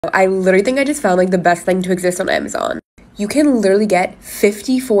I literally think I just found like the best thing to exist on Amazon. You can literally get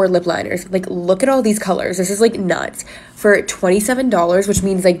 54 lip liners. Like, look at all these colors. This is like nuts. For $27, which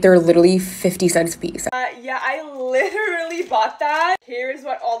means like they're literally 50 cents a piece. Yeah, I literally bought that. Here is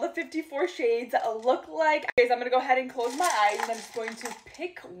what all the 54 shades look like. Guys, I'm gonna go ahead and close my eyes and I'm just going to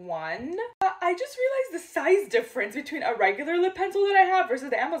pick one. I just realized the size difference between a regular lip pencil that I have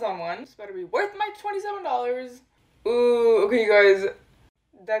versus the Amazon one. This better be worth my $27. Ooh, okay, you guys.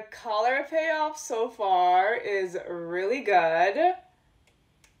 The color payoff so far is really good.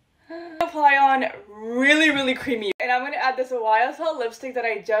 Apply on really creamy. And I'm going to add this YSL lipstick that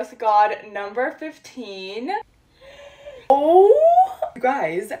I just got, number 15. Oh, you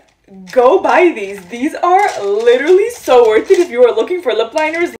guys, go buy these. These are literally so worth it if you are looking for lip liners.